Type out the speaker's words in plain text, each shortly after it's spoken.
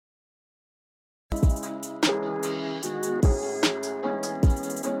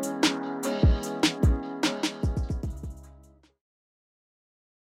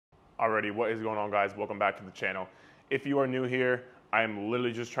Alrighty, what is going on, guys? Welcome back to the channel. If you are new here, I am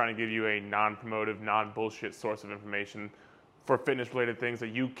literally just trying to give you a non-promotive, non-bullshit source of information for fitness-related things that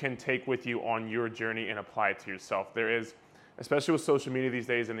you can take with you on your journey and apply it to yourself. There is, especially with social media these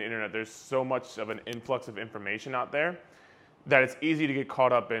days and the internet, there's so much of an influx of information out there that it's easy to get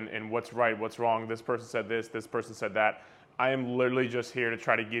caught up in what's right, what's wrong. This person said this person said that. I am literally just here to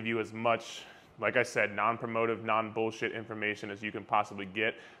try to give you as much, like I said, non-promotive, non-bullshit information as you can possibly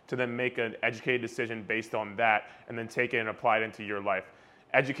get to then make an educated decision based on that and then take it and apply it into your life.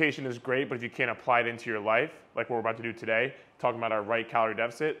 Education is great, but if you can't apply it into your life, like what we're about to do today, talking about our right calorie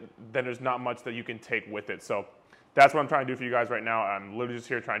deficit, then there's not much that you can take with it. So that's what I'm trying to do for you guys right now. I'm literally just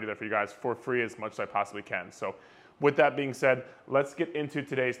here trying to do that for you guys for free as much as I possibly can. So with that being said, let's get into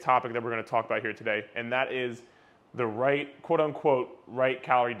today's topic that we're going to talk about here today, and that is the right, quote unquote, right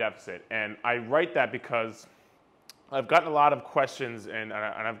calorie deficit. And I write that because I've gotten a lot of questions and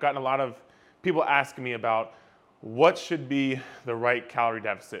I've gotten a lot of people asking me about what should be the right calorie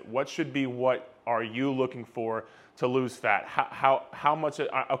deficit. What should be, what are you looking for to lose fat? How much,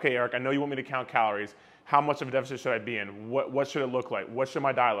 okay, Eric, I know you want me to count calories. How much of a deficit should I be in? What should it look like? What should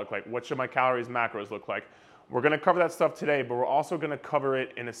my diet look like? What should my calories, macros look like? We're gonna cover that stuff today, but we're also gonna cover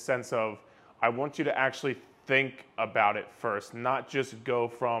it in a sense of, I want you to actually think about it first, not just go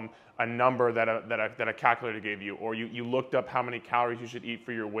from a number that a calculator gave you, or you looked up how many calories you should eat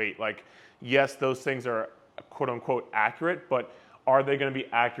for your weight. Like, yes, those things are quote unquote accurate, but are they going to be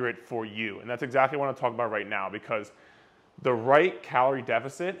accurate for you? And that's exactly what I want to talk about right now, because the right calorie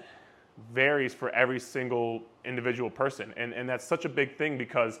deficit varies for every single individual person. And that's such a big thing,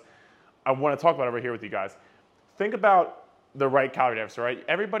 because I want to talk about it right here with you guys. Think about the right calorie deficit, right?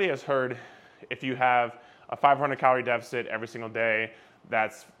 Everybody has heard, if you have a 500 calorie deficit every single day,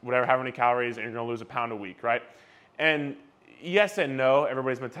 that's whatever, how many calories, and you're gonna lose a pound a week, right? And yes and no,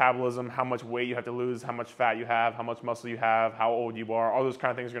 everybody's metabolism, how much weight you have to lose, how much fat you have, how much muscle you have, how old you are, all those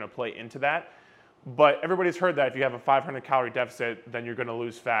kind of things are gonna play into that. But everybody's heard that if you have a 500 calorie deficit, then you're gonna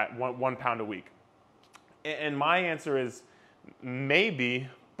lose fat, one pound a week. And my answer is maybe,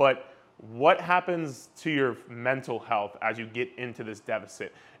 but what happens to your mental health as you get into this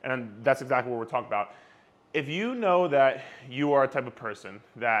deficit? And that's exactly what we're talking about. If you know that you are a type of person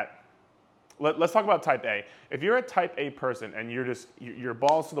that, let's talk about type A. If you're a type A person and you're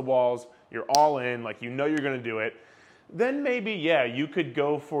balls to the walls, you're all in, like you know you're gonna do it, then maybe, yeah, you could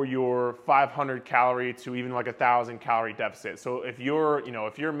go for your 500 calorie to even like 1,000 calorie deficit. So if your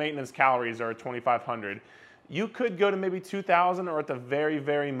maintenance calories are 2,500, you could go to maybe 2,000, or at the very,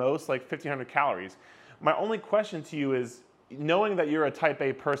 very most, like 1,500 calories. My only question to you is, knowing that you're a type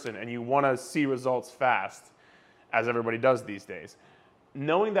A person and you want to see results fast, as everybody does these days,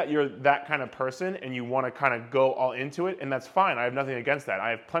 knowing that you're that kind of person and you want to kind of go all into it, and that's fine. I have nothing against that. I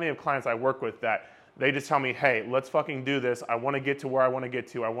have plenty of clients I work with that they just tell me, hey, let's fucking do this. I want to get to where I want to get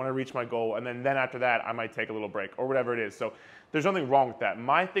to. I want to reach my goal. And then after that, I might take a little break or whatever it is. So there's nothing wrong with that.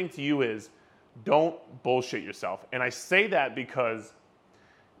 My thing to you is, don't bullshit yourself. And I say that because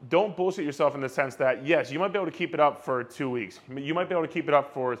don't bullshit yourself in the sense that, yes, you might be able to keep it up for 2 weeks. You might be able to keep it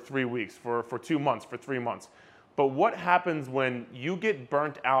up for 3 weeks, for 2 months, for 3 months. But what happens when you get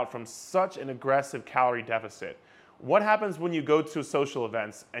burnt out from such an aggressive calorie deficit? What happens when you go to social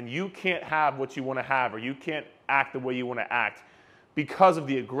events and you can't have what you want to have, or you can't act the way you want to act because of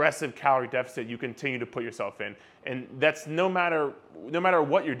the aggressive calorie deficit you continue to put yourself in? And that's no matter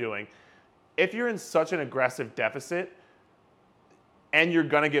what you're doing. If you're in such an aggressive deficit, and you're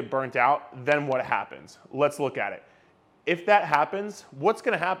gonna get burnt out, then what happens? Let's look at it. If that happens, what's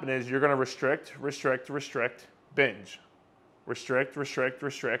gonna happen is you're gonna restrict, binge. Restrict,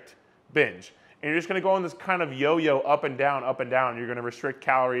 binge. And you're just gonna go on this kind of yo-yo up and down. You're gonna restrict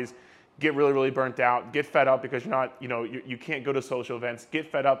calories, get really, really burnt out, get fed up because you're not, you can't go to social events, get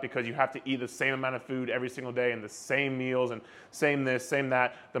fed up because you have to eat the same amount of food every single day and the same meals and same this, same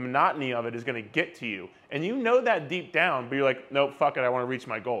that. The monotony of it is gonna get to you. And you know that deep down, but you're like, nope, fuck it, I wanna reach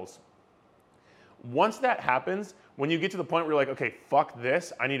my goals. Once that happens, when you get to the point where you're like, okay, fuck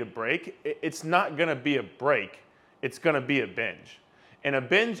this, I need a break, it's not gonna be a break, it's gonna be a binge. And a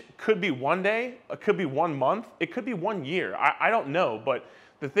binge could be one day, it could be 1 month, it could be 1 year, I don't know, but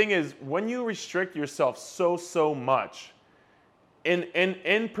the thing is, when you restrict yourself so much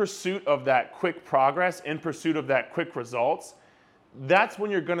in pursuit of that quick progress, in pursuit of that quick results, that's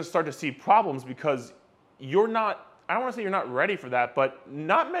when you're gonna start to see problems, because you're not, I don't wanna say you're not ready for that, but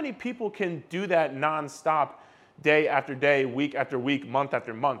not many people can do that nonstop, day after day, week after week, month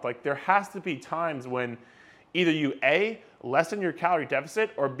after month. Like, there has to be times when either you A, lessen your calorie deficit,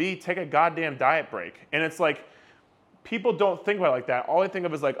 or B, take a goddamn diet break. And it's like, people don't think about it like that. All they think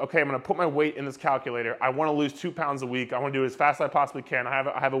of is like, okay, I'm gonna put my weight in this calculator. I wanna lose 2 pounds a week. I wanna do it as fast as I possibly can. I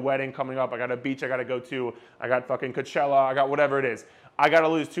have a wedding coming up. I got a beach I gotta go to. I got fucking Coachella. I got whatever it is. I gotta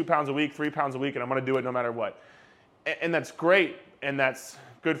lose 2 pounds a week, 3 pounds a week, and I'm gonna do it no matter what. And that's great, and that's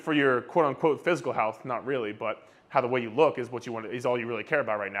good for your quote unquote physical health. Not really, but how the way you look is what you want, is all you really care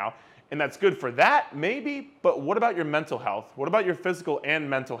about right now. And that's good for that, maybe, but what about your mental health? What about your physical and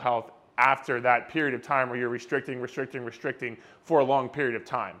mental health after that period of time where you're restricting for a long period of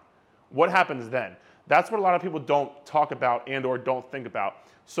time? What happens then? That's what a lot of people don't talk about and or don't think about.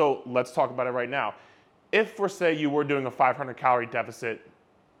 So let's talk about it right now. If, for say, you were doing a 500 calorie deficit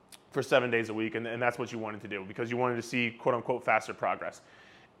for 7 days a week, and that's what you wanted to do because you wanted to see quote unquote faster progress.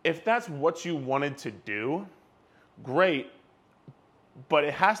 If that's what you wanted to do, great, but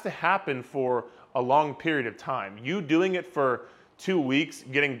it has to happen for a long period of time. You doing it for 2 weeks,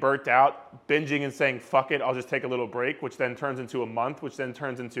 getting burnt out, binging and saying, fuck it, I'll just take a little break, which then turns into a month, which then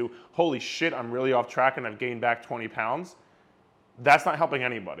turns into, holy shit, I'm really off track and I've gained back 20 pounds. That's not helping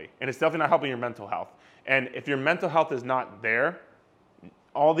anybody. And it's definitely not helping your mental health. And if your mental health is not there,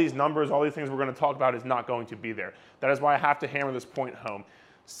 all these numbers, all these things we're going to talk about is not going to be there. That is why I have to hammer this point home.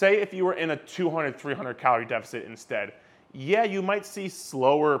 Say if you were in a 200, 300 calorie deficit instead, yeah, you might see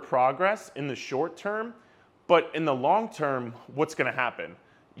slower progress in the short term, but in the long term, what's going to happen?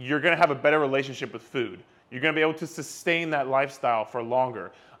 You're going to have a better relationship with food. You're going to be able to sustain that lifestyle for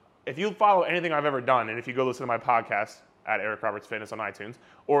longer. If you follow anything I've ever done, and if you go listen to my podcast at Eric Roberts Fitness on iTunes,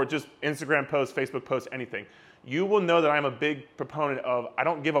 or just Instagram posts, Facebook posts, anything, you will know that I'm a big proponent of, I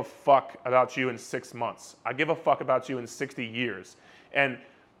don't give a fuck about you in 6 months. I give a fuck about you in 60 years. And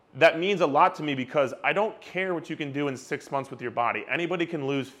that means a lot to me because I don't care what you can do in 6 months with your body. Anybody can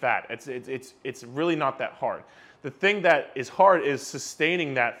lose fat. It's really not that hard. The thing that is hard is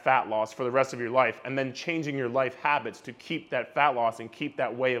sustaining that fat loss for the rest of your life and then changing your life habits to keep that fat loss and keep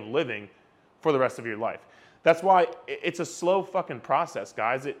that way of living for the rest of your life. That's why it's a slow fucking process,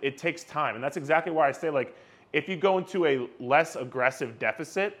 guys. It takes time. And that's exactly why I say, like, if you go into a less aggressive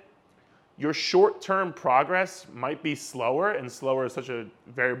deficit, your short-term progress might be slower, and slower is such a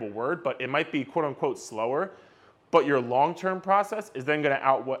variable word, but it might be quote-unquote slower, but your long-term process is then going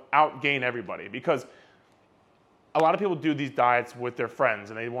to outgain everybody because a lot of people do these diets with their friends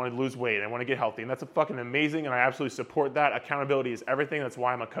and they want to lose weight, they want to get healthy, and that's fucking amazing, and I absolutely support that. Accountability is everything. That's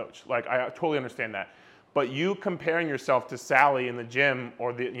why I'm a coach. Like, I totally understand that. But you comparing yourself to Sally in the gym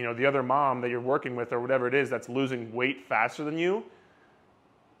or the other mom that you're working with or whatever it is that's losing weight faster than you,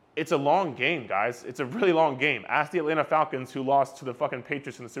 it's a long game, guys. It's a really long game. Ask the Atlanta Falcons who lost to the fucking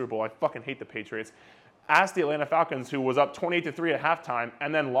Patriots in the Super Bowl. I fucking hate the Patriots. Ask the Atlanta Falcons who was up 28-3 at halftime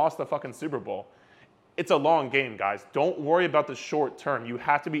and then lost the fucking Super Bowl. It's a long game, guys. Don't worry about the short term. You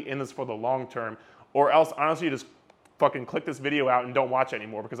have to be in this for the long term, or else, honestly, just fucking click this video out and don't watch it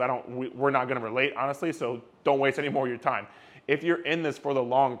anymore because we're not going to relate, honestly, so don't waste any more of your time. If you're in this for the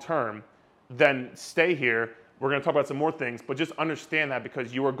long term, then stay here. We're going to talk about some more things, but just understand that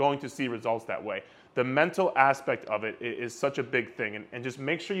because you are going to see results that way. The mental aspect of it is such a big thing, and just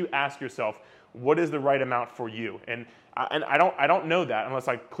make sure you ask yourself, what is the right amount for you? And I don't know that unless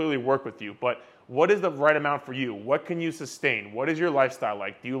I clearly work with you, but what is the right amount for you? What can you sustain? What is your lifestyle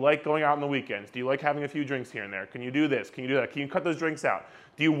like? Do you like going out on the weekends? Do you like having a few drinks here and there? Can you do this? Can you do that? Can you cut those drinks out?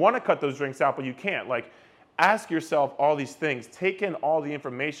 Do you want to cut those drinks out but you can't? Like, ask yourself all these things. Take in all the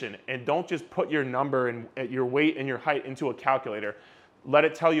information and don't just put your number and your weight and your height into a calculator. Let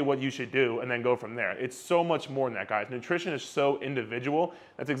it tell you what you should do and then go from there. It's so much more than that, guys. Nutrition is so individual.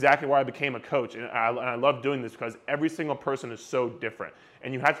 That's exactly why I became a coach. And I love doing this because every single person is so different.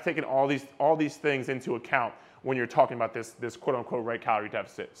 And you have to take in all these things into account when you're talking about this quote unquote right calorie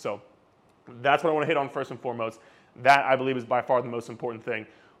deficit. So that's what I want to hit on first and foremost. That, I believe, is by far the most important thing.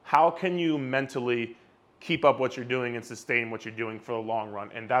 How can you mentally keep up what you're doing and sustain what you're doing for the long run?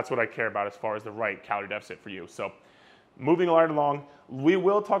 And that's what I care about as far as the right calorie deficit for you. So moving right along, we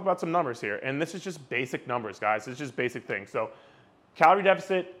will talk about some numbers here. And this is just basic numbers, guys. It's just basic things. So calorie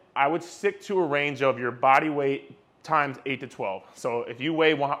deficit, I would stick to a range of your body weight times 8 to 12. So if you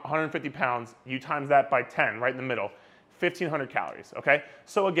weigh 150 pounds, you times that by 10, right in the middle, 1,500 calories, okay?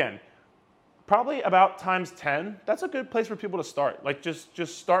 So again, probably about times 10, that's a good place for people to start. Like, just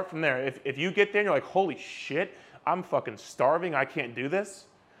start from there. If you get there and you're like, holy shit, I'm fucking starving, I can't do this,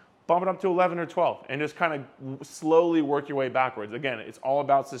 bump it up to 11 or 12 and just kind of slowly work your way backwards. Again, it's all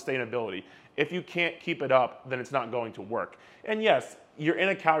about sustainability. If you can't keep it up, then it's not going to work. And yes, you're in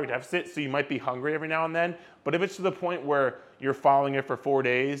a calorie deficit, so you might be hungry every now and then, but if it's to the point where you're following it for 4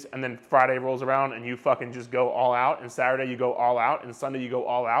 days and then Friday rolls around and you fucking just go all out, and Saturday you go all out, and Sunday you go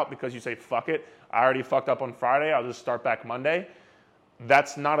all out because you say, fuck it, I already fucked up on Friday, I'll just start back Monday,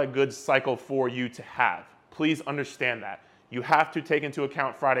 that's not a good cycle for you to have. Please understand that. You have to take into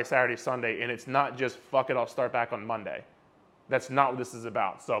account Friday, Saturday, Sunday, and it's not just, fuck it, I'll start back on Monday. That's not what this is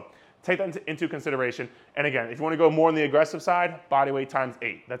about. So take that into consideration. And again, if you want to go more on the aggressive side, body weight times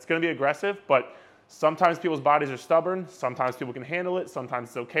 8. That's going to be aggressive, but sometimes people's bodies are stubborn. Sometimes people can handle it. Sometimes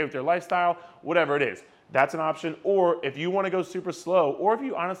it's okay with their lifestyle, whatever it is. That's an option. Or if you want to go super slow, or if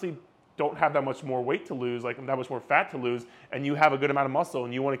you honestly don't have that much more weight to lose, like that much more fat to lose, and you have a good amount of muscle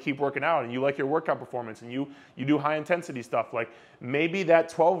and you want to keep working out and you like your workout performance and you do high intensity stuff, like maybe that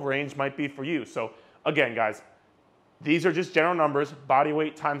 12 range might be for you. So again, guys, these are just general numbers, body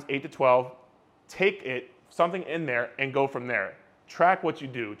weight times 8 to 12. Take it, something in there, and go from there. Track what you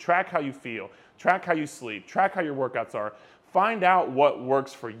do, track how you feel, track how you sleep, track how your workouts are. Find out what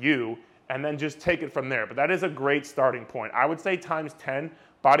works for you, and then just take it from there. But that is a great starting point. I would say times 10,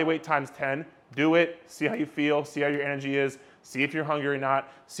 body weight times 10. Do it, see how you feel, see how your energy is, see if you're hungry or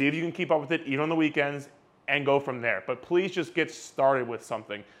not, see if you can keep up with it, eat on the weekends, and go from there. But please just get started with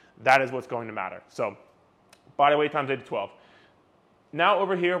something. That is what's going to matter. So body weight times 8 to 12. Now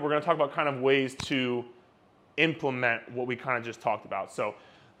over here, we're going to talk about kind of ways to implement what we kind of just talked about. So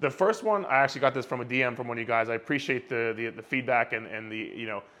the first one, I actually got this from a DM from one of you guys. I appreciate the feedback and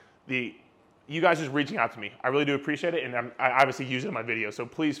you guys just reaching out to me. I really do appreciate it, and I obviously use it in my videos, so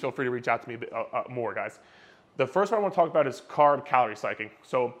please feel free to reach out to me more, guys. The first one I want to talk about is carb calorie cycling.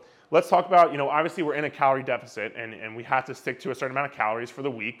 So let's talk about, obviously we're in a calorie deficit, and we have to stick to a certain amount of calories for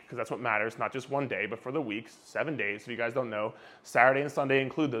the week, because that's what matters, not just one day, but for the week, 7 days. If you guys don't know, Saturday and Sunday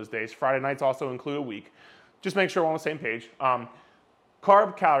include those days. Friday nights also include a week. Just make sure we're on the same page.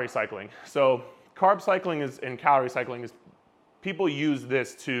 Carb calorie cycling. So carb cycling and calorie cycling is, people use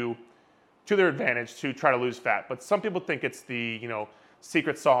this to their advantage to try to lose fat, but some people think it's the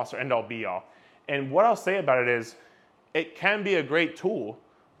secret sauce or end all be all. And what I'll say about it is, it can be a great tool,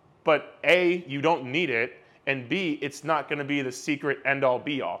 but A, you don't need it, and B, it's not going to be the secret end all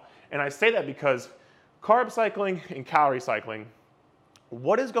be all. And I say that because carb cycling and calorie cycling,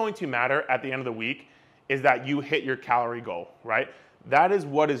 what is going to matter at the end of the week is that you hit your calorie goal, right? That is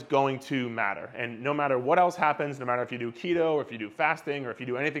what is going to matter. And no matter what else happens, no matter if you do keto or if you do fasting or if you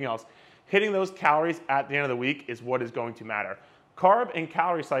do anything else, hitting those calories at the end of the week is what is going to matter. Carb and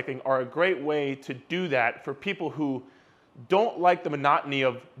calorie cycling are a great way to do that for people who don't like the monotony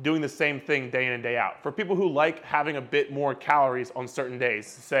of doing the same thing day in and day out. For people who like having a bit more calories on certain days,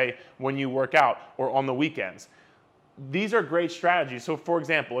 say when you work out or on the weekends. These are great strategies. So for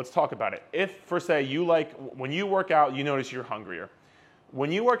example, let's talk about it. If, for say, when you work out, you notice you're hungrier.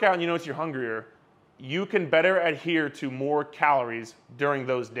 When you work out and you notice you're hungrier, you can better adhere to more calories during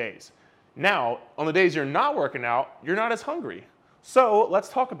those days. Now, on the days you're not working out, you're not as hungry. So let's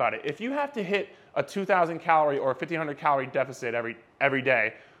talk about it. If you have to hit a 2,000 calorie or a 1,500 calorie deficit every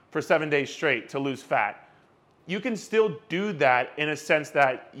day for 7 days straight to lose fat, you can still do that in a sense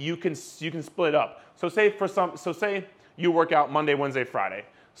that you can split it up. So say you work out Monday, Wednesday, Friday.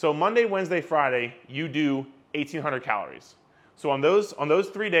 So Monday, Wednesday, Friday, you do 1,800 calories. So on those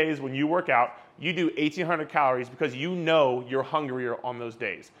 3 days when you work out, you do 1,800 calories because you know you're hungrier on those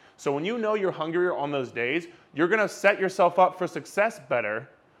days. So when you know you're hungrier on those days, you're going to set yourself up for success better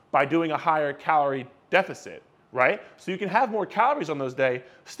by doing a higher calorie deficit, right? So you can have more calories on those days,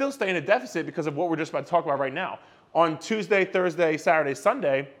 still stay in a deficit because of what we're just about to talk about right now. On Tuesday, Thursday, Saturday,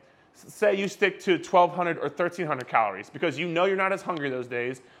 Sunday, say you stick to 1,200 or 1,300 calories because you know you're not as hungry those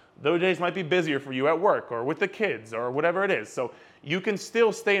days. Those days might be busier for you at work or with the kids or whatever it is. So you can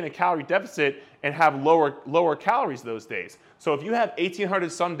still stay in a calorie deficit and have lower calories those days. So if you have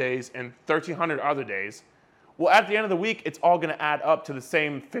 1,800 some days and 1,300 other days, well, at the end of the week, it's all going to add up to the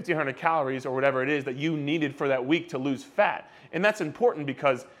same 1,500 calories or whatever it is that you needed for that week to lose fat. And that's important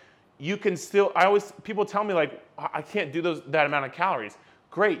because you can still, people tell me like, I can't do that amount of calories.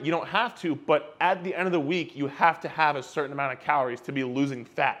 Great, you don't have to, but at the end of the week, you have to have a certain amount of calories to be losing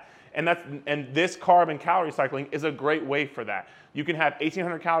fat. And this carb and calorie cycling is a great way for that. You can have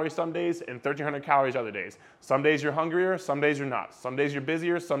 1,800 calories some days and 1,300 calories other days. Some days you're hungrier, some days you're not. Some days you're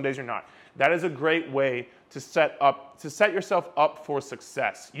busier, some days you're not. That is a great way to set yourself up for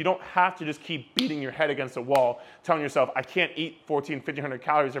success. You don't have to just keep beating your head against a wall, telling yourself, I can't eat 1,500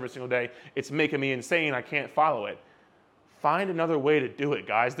 calories every single day. It's making me insane. I can't follow it. Find another way to do it,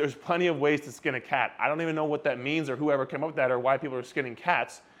 guys. There's plenty of ways to skin a cat. I don't even know what that means or whoever came up with that or why people are skinning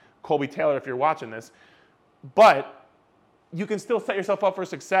cats. Colby Taylor if you're watching this. But you can still set yourself up for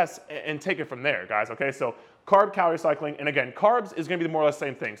success and take it from there, guys, okay? So carb, calorie cycling, and again, carbs is gonna be more or less the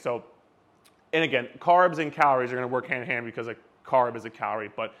same thing. So, and again, carbs and calories are gonna work hand in hand because a carb is a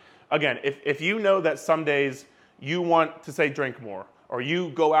calorie. But again, if you know that some days you want to say drink more, or you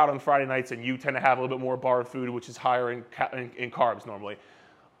go out on Friday nights and you tend to have a little bit more bar food, which is higher in carbs normally.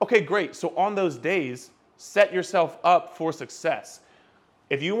 Okay, great. So on those days, set yourself up for success.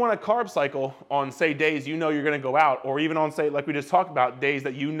 If you want a carb cycle on, say, days you know you're gonna go out, or even on, say, like we just talked about, days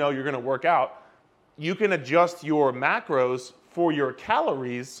that you know you're gonna work out, you can adjust your macros for your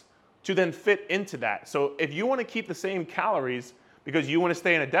calories to then fit into that. So if you wanna keep the same calories because you wanna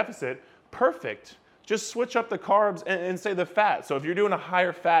stay in a deficit, perfect. Just switch up the carbs and say the fat. So if you're doing a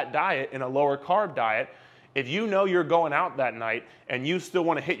higher fat diet and a lower carb diet, if you know you're going out that night and you still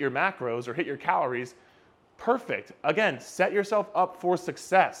want to hit your macros or hit your calories, perfect. Again, set yourself up for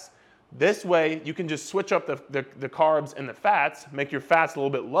success. This way you can just switch up the carbs and the fats, make your fats a little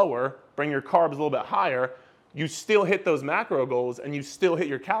bit lower, bring your carbs a little bit higher. You still hit those macro goals and you still hit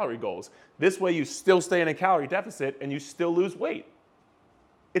your calorie goals. This way you still stay in a calorie deficit and you still lose weight.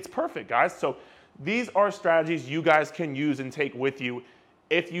 It's perfect, guys. So these are strategies you guys can use and take with you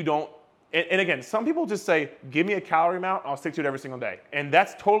if you don't. And again, some people just say, give me a calorie amount, I'll stick to it every single day. And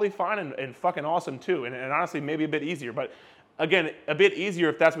that's totally fine and fucking awesome too. And honestly, maybe a bit easier. But again, a bit easier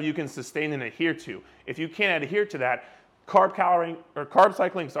if that's what you can sustain and adhere to. If you can't adhere to that, carb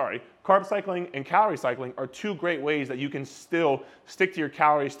cycling and calorie cycling are two great ways that you can still stick to your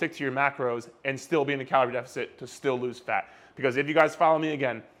calories, stick to your macros, and still be in a calorie deficit to still lose fat. Because if you guys follow me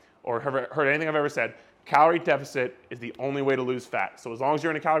again, or have heard anything I've ever said, calorie deficit is the only way to lose fat. So as long as you're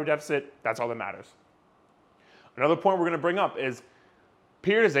in a calorie deficit, that's all that matters. Another point we're gonna bring up is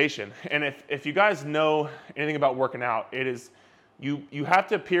periodization. And if you guys know anything about working out, it is, you have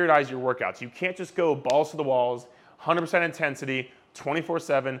to periodize your workouts. You can't just go balls to the walls, 100% intensity,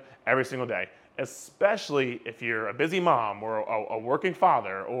 24/7, every single day. Especially if you're a busy mom or a working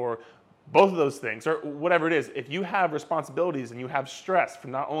father or both of those things, or whatever it is. If you have responsibilities and you have stress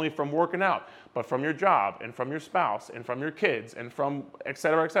from not only from working out, but from your job and from your spouse and from your kids and from et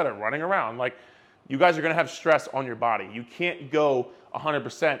cetera, running around, like you guys are gonna have stress on your body. You can't go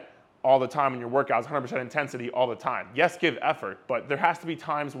 100% all the time in your workouts, 100% intensity all the time. Yes, give effort, but there has to be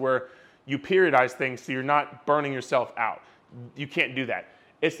times where you periodize things so you're not burning yourself out. You can't do that.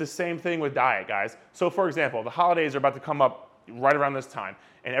 It's the same thing with diet, guys. So for example, the holidays are about to come up right around this time.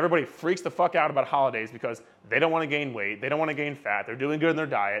 And everybody freaks the fuck out about holidays because they don't want to gain weight, they don't want to gain fat, they're doing good in their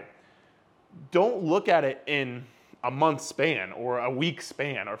diet. Don't look at it in a month span or a week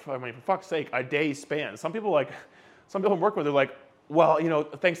span or, I mean, for fuck's sake, a day span. Some people I'm working with, they're like, well, you know,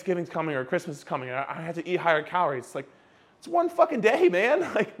 Thanksgiving's coming or Christmas is coming and I have to eat higher calories. It's like, it's one fucking day, man.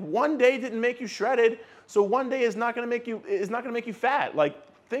 Like one day didn't make you shredded, so one day is not gonna make you fat. Like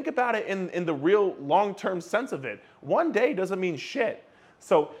think about it in the real long-term sense of it. One day doesn't mean shit.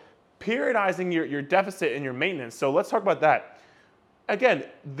 So periodizing your deficit and your maintenance. So let's talk about that. Again,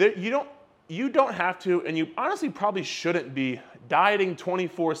 you don't have to, and you honestly probably shouldn't be dieting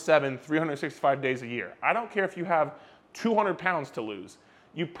 24/7, 365 days a year. I don't care if you have 200 pounds to lose.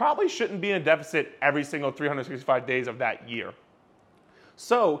 You probably shouldn't be in a deficit every single 365 days of that year.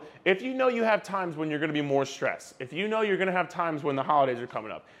 So if you know you have times when you're gonna be more stressed, if you know you're gonna have times when the holidays are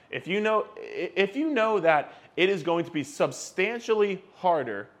coming up, if you know that it is going to be substantially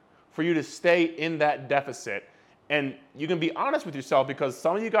harder for you to stay in that deficit, and you can be honest with yourself because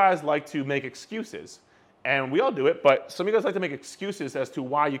some of you guys like to make excuses, and we all do it, but some of you guys like to make excuses as to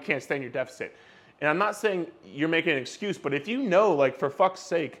why you can't stay in your deficit. And I'm not saying you're making an excuse, but if you know, like for fuck's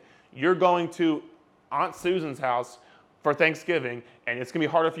sake, you're going to Aunt Susan's house for Thanksgiving, and it's gonna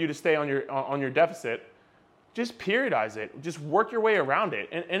be harder for you to stay on your deficit, just periodize it. Just work your way around it.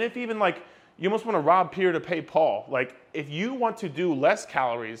 And if even like, you almost wanna rob Peter to pay Paul. Like if you want to do less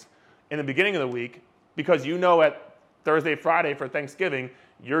calories in the beginning of the week, because you know at Thursday, Friday for Thanksgiving,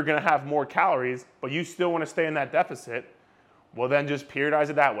 you're gonna have more calories, but you still wanna stay in that deficit, well then just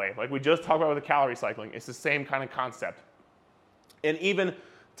periodize it that way. Like we just talked about with the calorie cycling, it's the same kind of concept. And even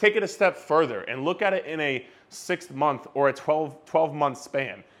take it a step further and look at it in a 6-month or a 12-month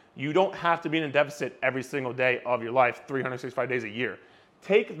span. You don't have to be in a deficit every single day of your life, 365 days a year.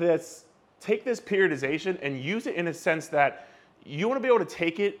 Take this periodization and use it in a sense that you want to be able to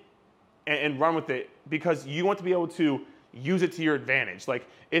take it and run with it because you want to be able to use it to your advantage. Like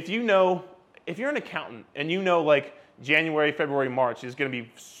if you're an accountant and you know like January, February, March is going to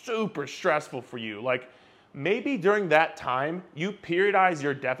be super stressful for you, like maybe during that time you periodize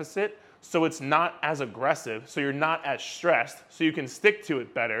your deficit so it's not as aggressive, so you're not as stressed, so you can stick to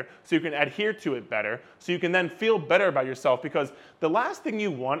it better, so you can adhere to it better, so you can then feel better about yourself, because the last thing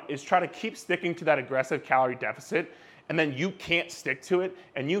you want is try to keep sticking to that aggressive calorie deficit, and then you can't stick to it,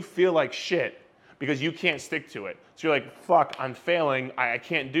 and you feel like shit because you can't stick to it. So you're like, fuck, I'm failing, I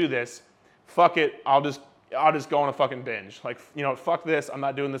can't do this, fuck it, I'll just go on a fucking binge. Like, you know, fuck this, I'm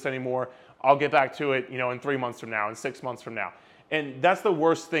not doing this anymore, I'll get back to it, you know, in 3 months from now, in 6 months from now. And that's the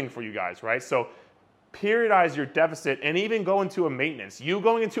worst thing for you guys, right? So periodize your deficit and even go into a maintenance. You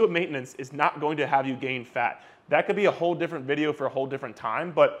going into a maintenance is not going to have you gain fat. That could be a whole different video for a whole different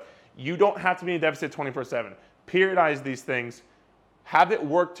time, but you don't have to be in a deficit 24/7. Periodize these things. Have it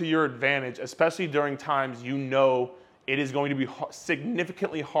work to your advantage, especially during times you know it is going to be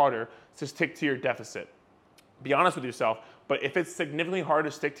significantly harder to stick to your deficit. Be honest with yourself, but if it's significantly harder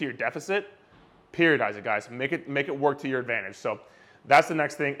to stick to your deficit, periodize it, guys. Make it work to your advantage. So that's the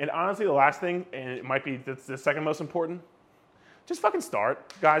next thing. And honestly, the last thing, and it might be the second most important, just fucking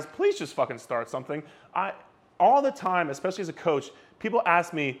start. Guys, please just fucking start something. All the time, especially as a coach, people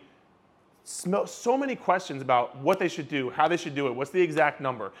ask me so many questions about what they should do, how they should do it, what's the exact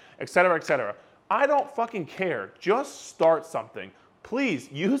number, et cetera, et cetera. I don't fucking care. Just start something. Please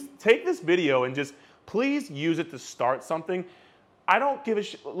take this video and just please use it to start something. I don't give a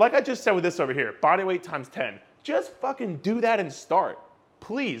shit. Like I just said with this over here, body weight times 10. Just fucking do that and start.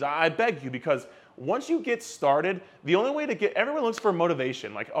 Please, I beg you, because once you get started, the only way to everyone looks for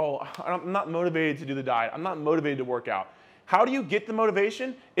motivation. Like, oh, I'm not motivated to do the diet. I'm not motivated to work out. How do you get the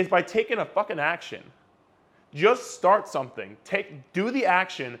motivation? Is by taking a fucking action. Just start something. Do the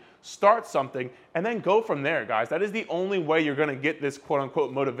action, start something, and then go from there, guys. That is the only way you're gonna get this quote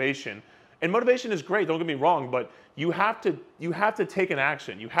unquote motivation. And motivation is great, don't get me wrong, but you have to take an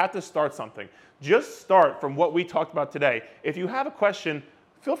action. You have to start something. Just start from what we talked about today. If you have a question,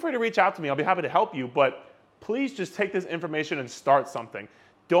 feel free to reach out to me. I'll be happy to help you, but please just take this information and start something.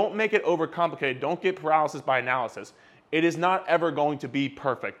 Don't make it overcomplicated. Don't get paralysis by analysis. It is not ever going to be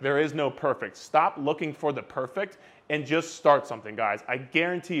perfect. There is no perfect. Stop looking for the perfect and just start something, guys. I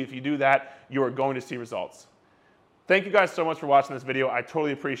guarantee if you do that, you are going to see results. Thank you guys so much for watching this video. I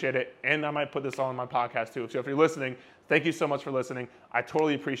totally appreciate it. And I might put this on my podcast too. So if you're listening, thank you so much for listening. I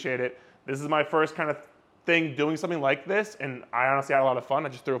totally appreciate it. This is my first kind of thing doing something like this. And I honestly had a lot of fun. I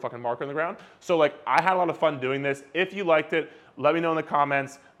just threw a fucking marker on the ground. So like, I had a lot of fun doing this. If you liked it, let me know in the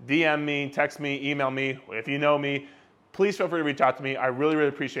comments, DM me, text me, email me. If you know me, please feel free to reach out to me. I really, really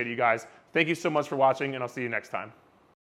appreciate you guys. Thank you so much for watching, and I'll see you next time.